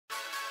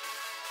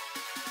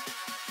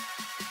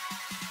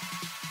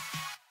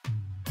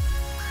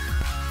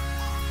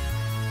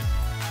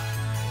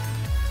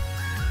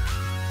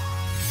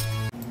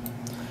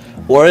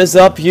What is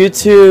up,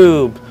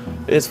 YouTube?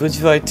 It's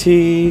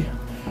WitchyIT,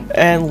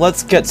 and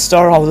let's get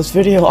started on this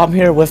video. I'm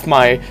here with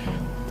my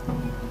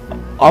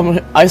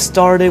I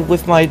started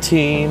with my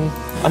team.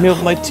 I'm here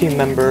with my team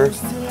member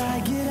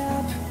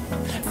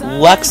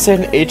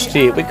Lexin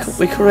HD.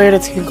 We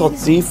created a team called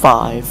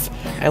Z5,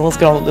 and let's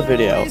get on with the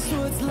video.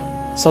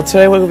 So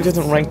today we're going to do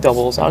some rank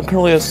doubles. I'm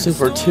currently a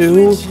Super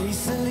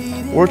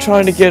 2. We're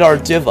trying to get our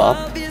div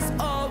up.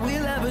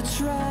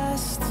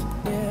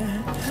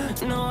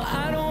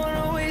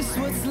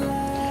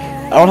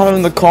 I don't have him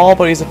in the call,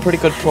 but he's a pretty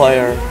good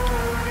player.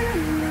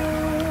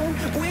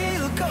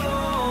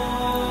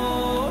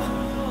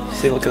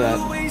 See, look at that.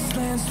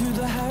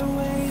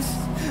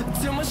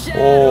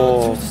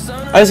 Oh,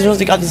 I just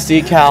noticed he got this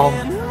decal.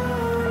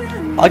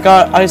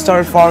 I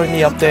started following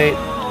the update.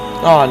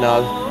 Oh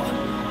no.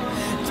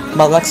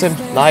 Come on, Lexin.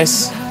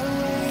 Nice.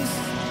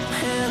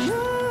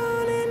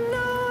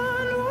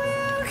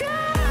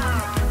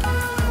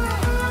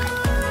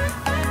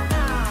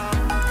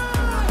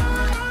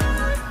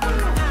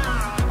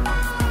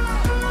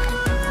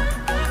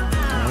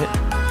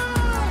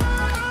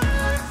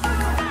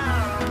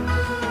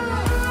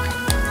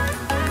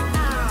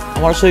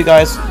 I want to show you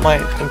guys my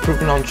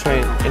improvement on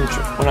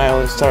when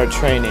I started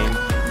training.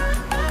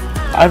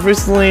 I've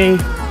recently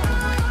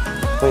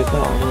wait,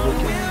 no,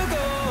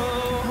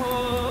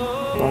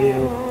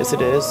 audio. Yes,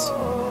 it is.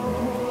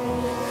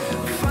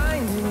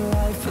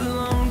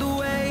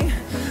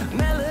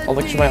 I'll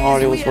make sure my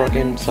audio is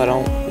working so I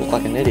don't look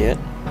like an idiot.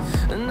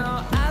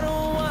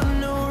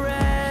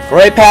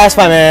 Great pass,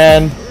 my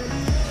man.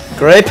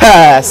 Great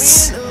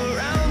pass.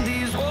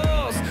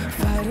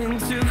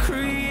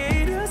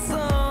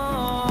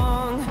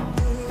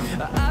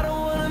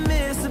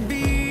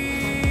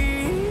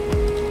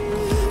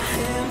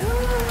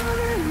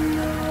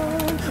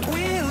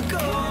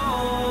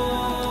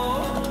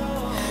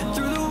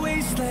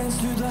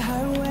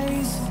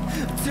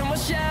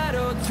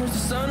 Towards the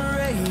sun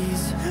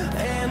rays,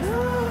 and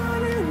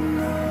on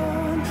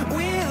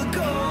we'll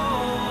go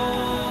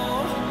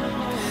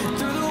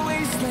through the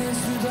wastelands,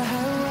 through the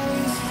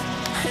highways,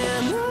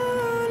 and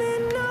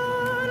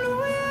on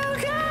we'll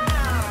go.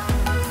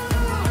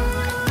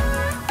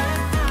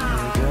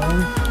 There we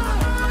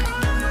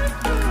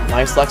go.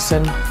 Nice,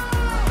 Lexin.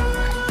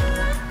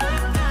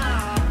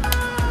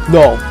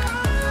 No.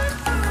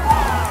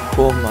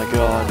 Oh my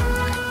god.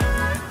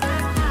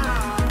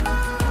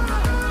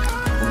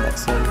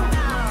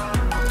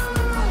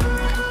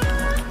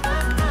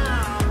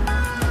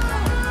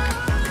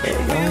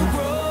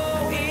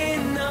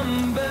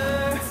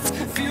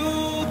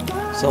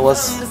 So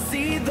let's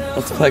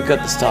play good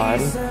this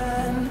time.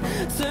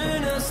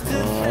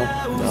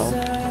 No.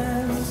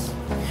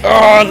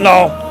 Oh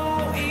no!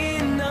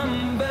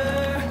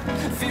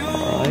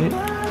 Alright.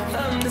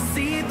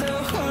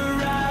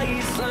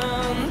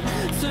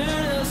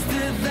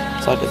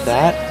 So I did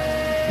that.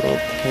 Little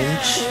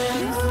pinch.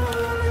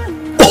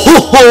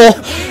 Oh!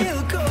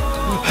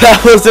 That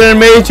was an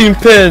amazing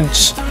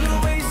pinch!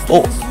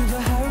 Oh.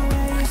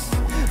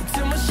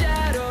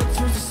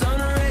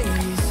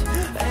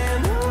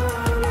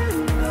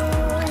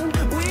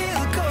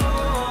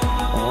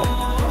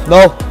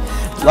 No!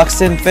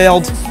 Lexin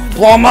failed.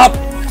 Blow him up!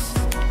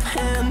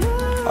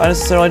 I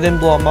necessarily didn't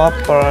blow him up,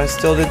 but I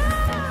still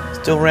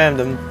rammed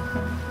him.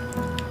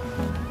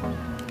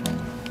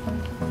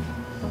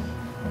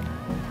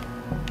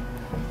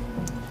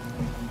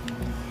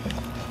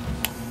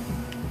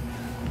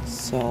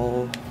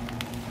 So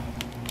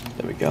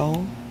there we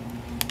go.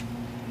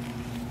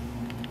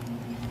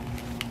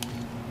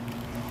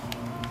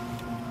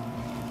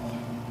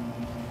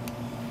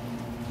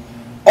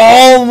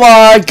 Oh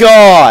my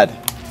god!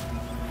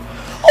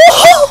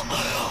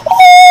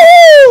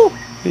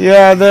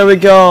 Yeah, there we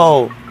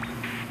go.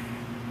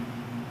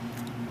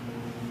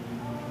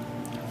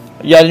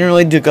 Yeah, I didn't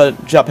really do a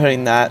good job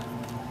hitting that.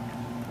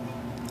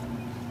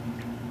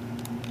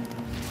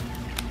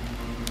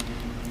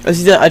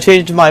 I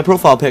changed my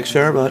profile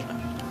picture, but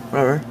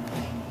whatever.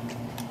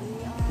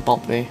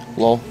 Bumped me,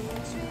 lol.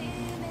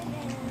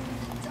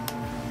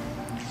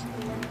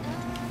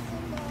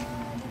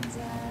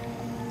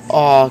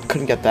 Oh,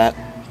 couldn't get that.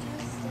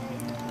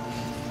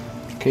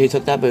 Okay, he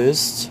took that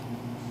boost.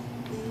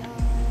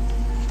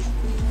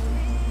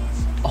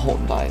 Oh,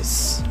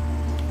 nice.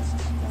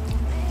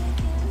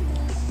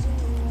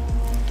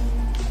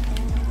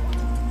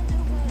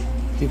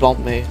 He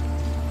bumped me.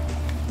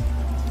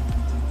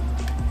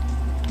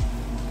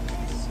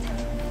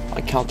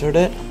 I countered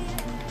it.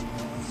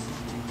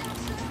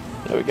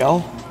 There we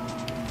go.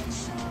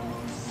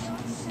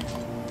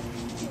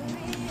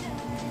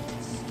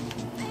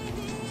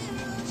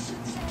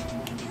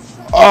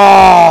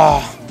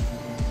 Ah!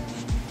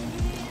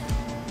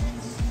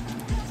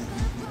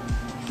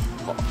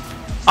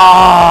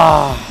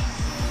 Ah!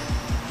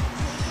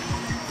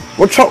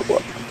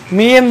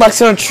 Me and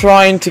Lexin are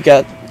trying to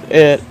get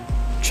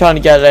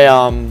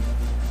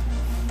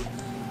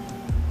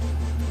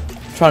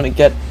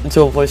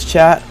into a voice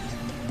chat.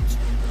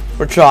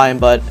 We're trying,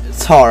 but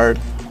it's hard.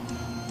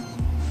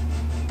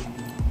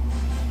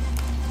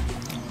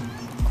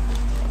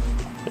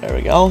 There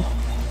we go.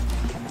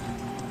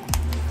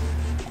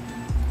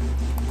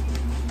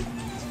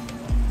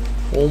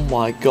 Oh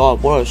my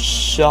god, what a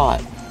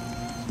shot.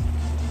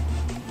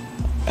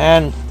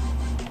 And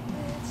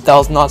that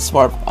was not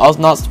smart. I was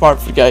not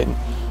smart for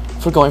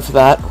going for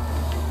that.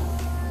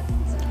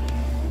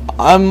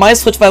 I might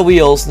switch my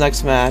wheels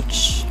next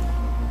match.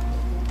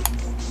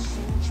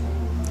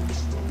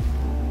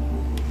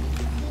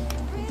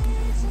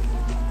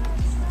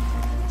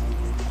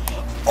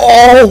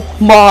 Oh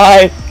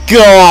my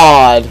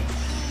god!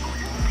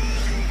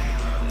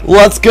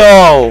 Let's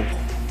go!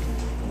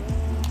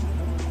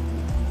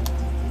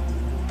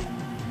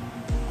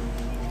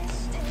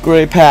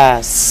 Great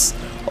pass.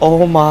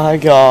 Oh my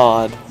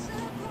god.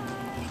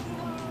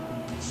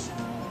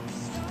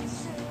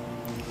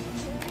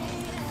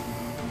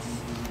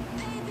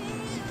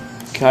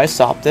 Okay, I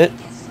stopped it.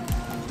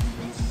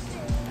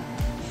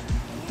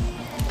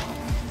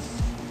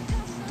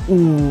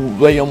 Ooh,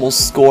 they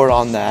almost scored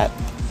on that.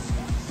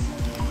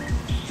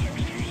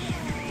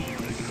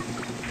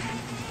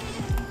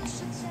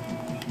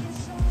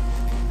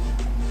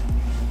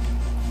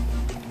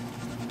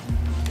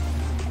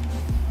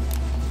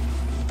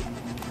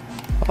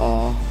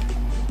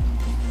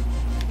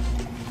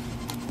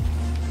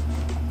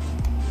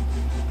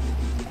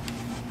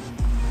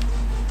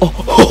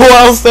 Oh,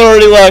 I was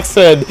already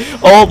Lexington.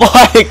 Oh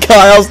my god,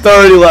 I was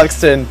already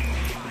Lexington.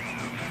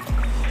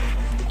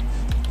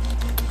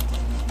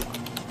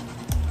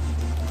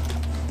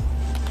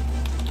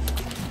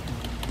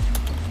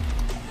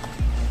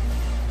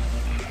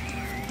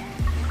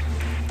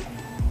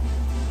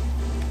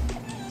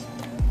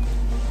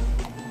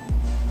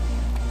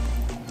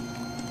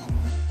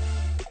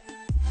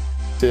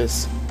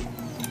 This.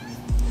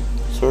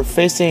 So we're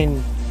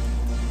facing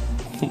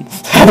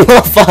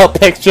profile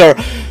picture.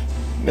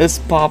 Miss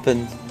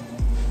Poppin'.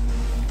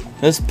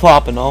 Miss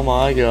Poppin', oh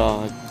my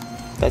god.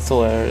 That's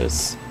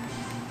hilarious.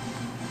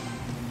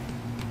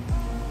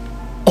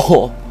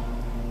 Oh,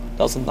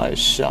 that was a nice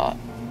shot.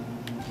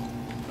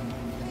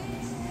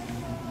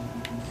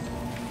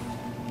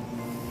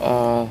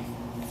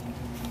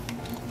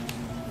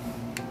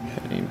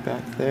 Heading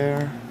back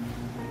there.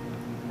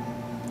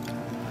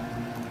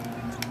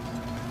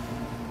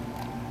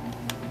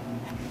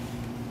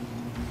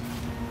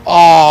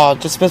 Oh,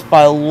 just missed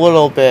by a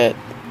little bit.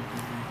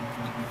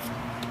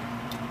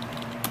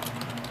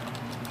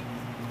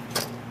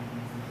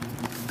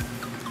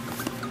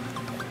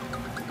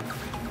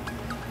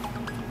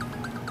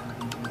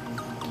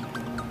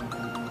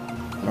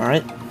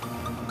 Alright.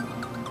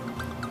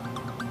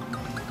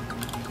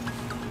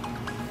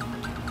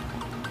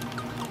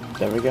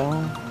 There we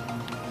go.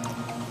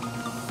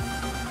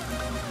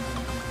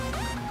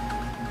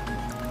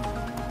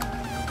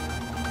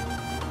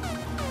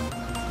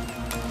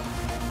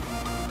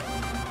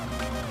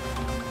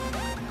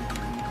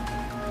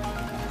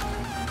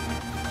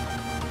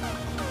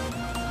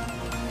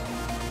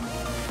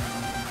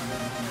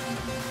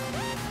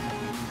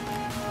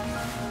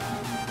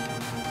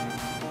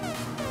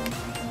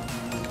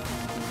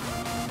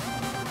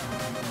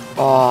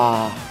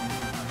 Ah.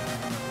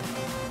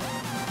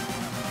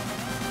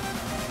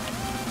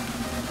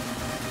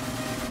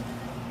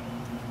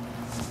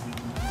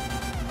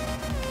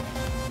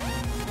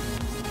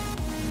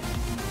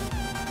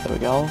 There we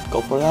go.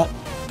 Go for that.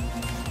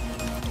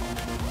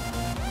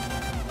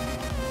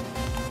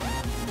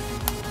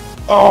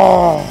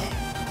 Oh.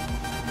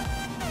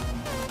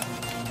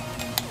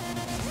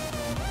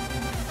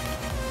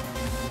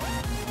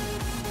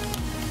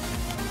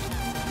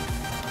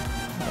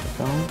 There we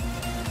go.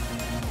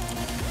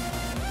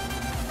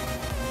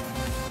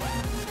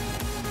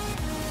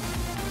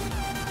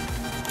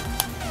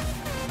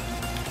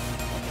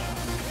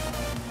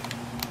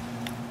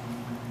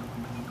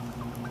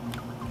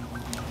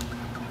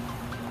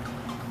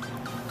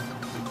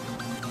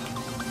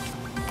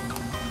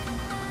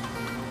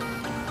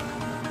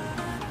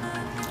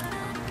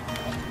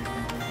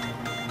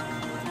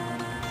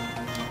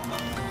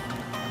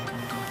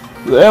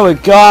 There we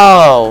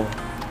go.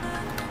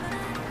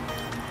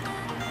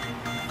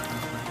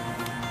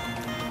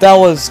 That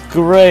was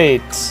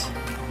great.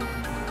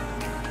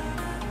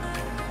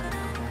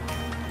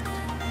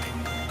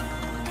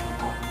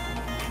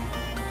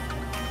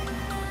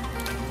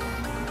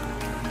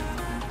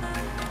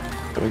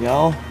 There we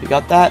go. You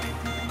got that?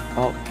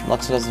 Oh,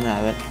 Luxa doesn't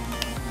have it.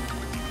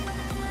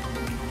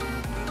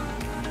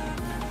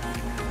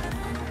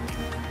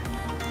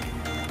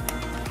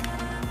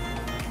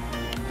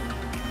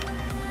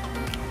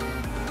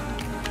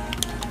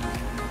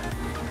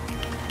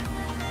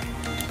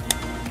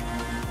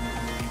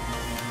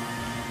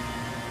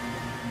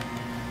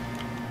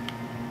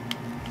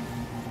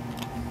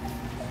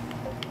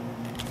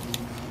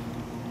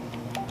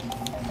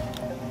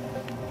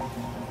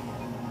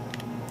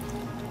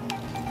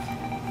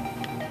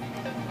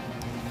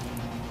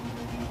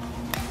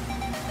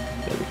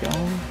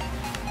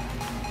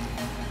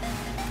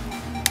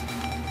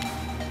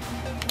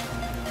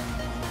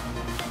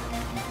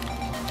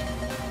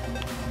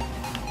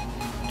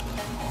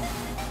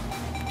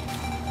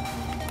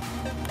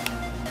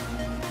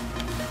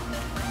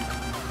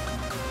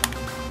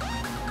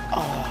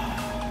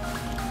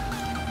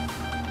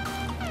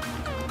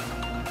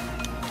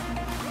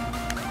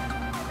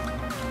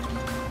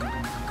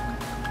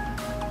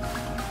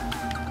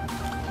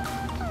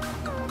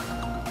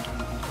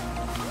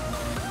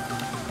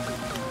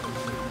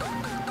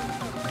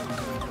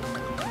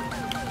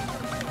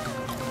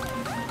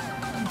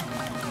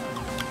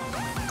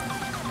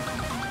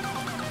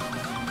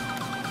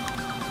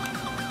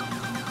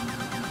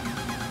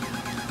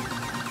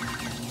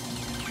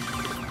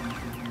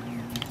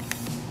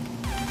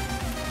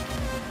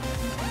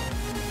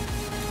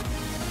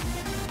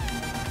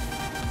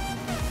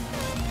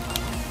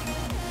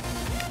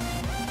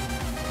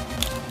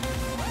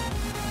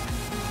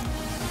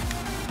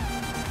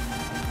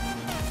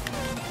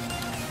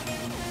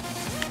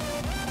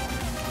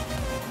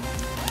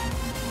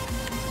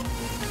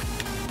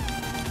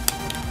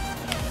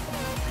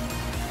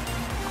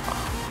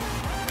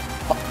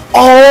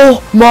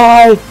 Oh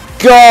my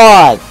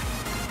god!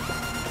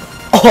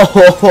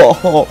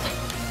 Oh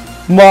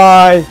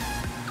my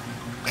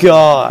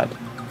god!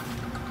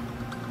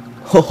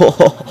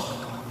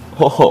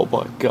 Oh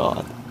my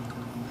god!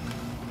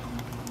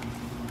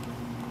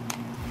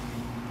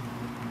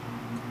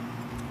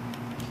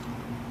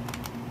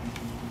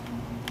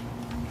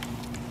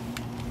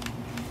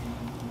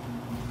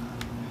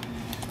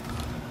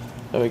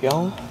 There we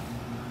go.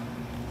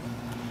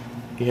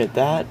 You hit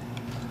that.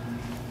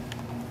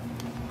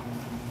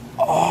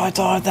 Oh, I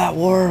thought that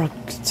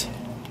worked.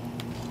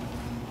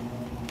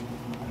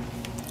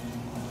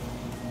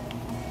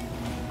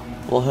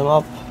 Pull him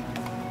up.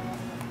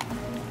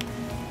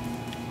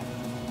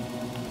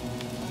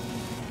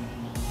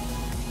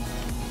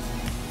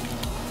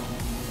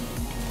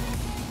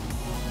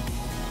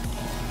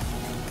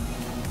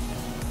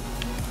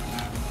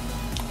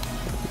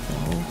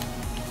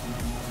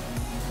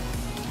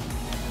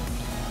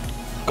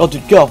 Go,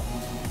 dude, go.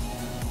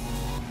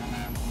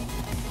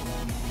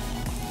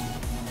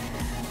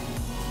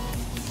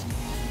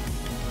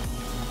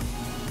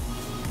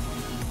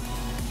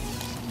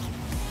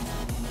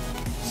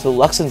 So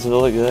Luxon's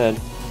really good.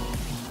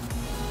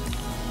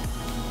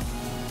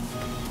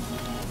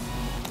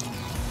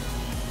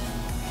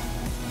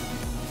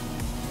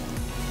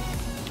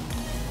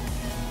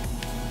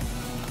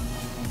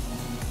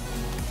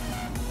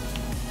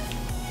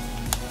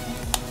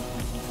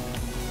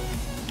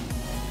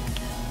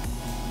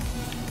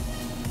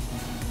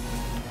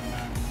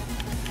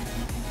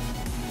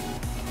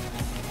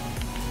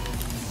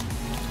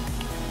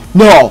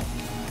 No!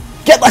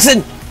 Get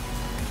Luxon!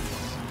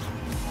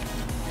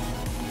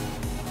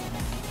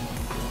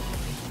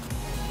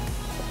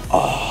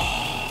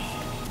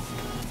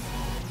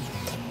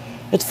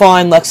 It's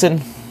fine,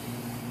 Luxon.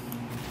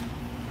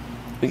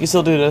 We can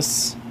still do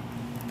this.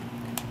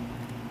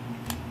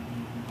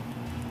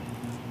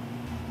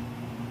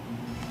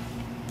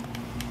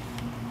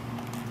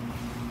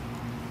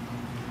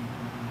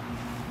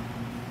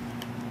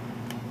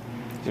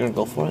 You're gonna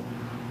go for it?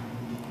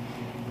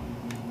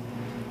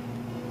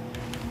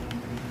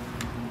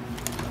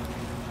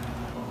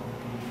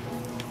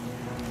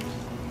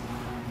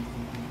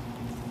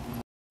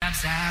 I'm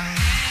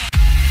sorry.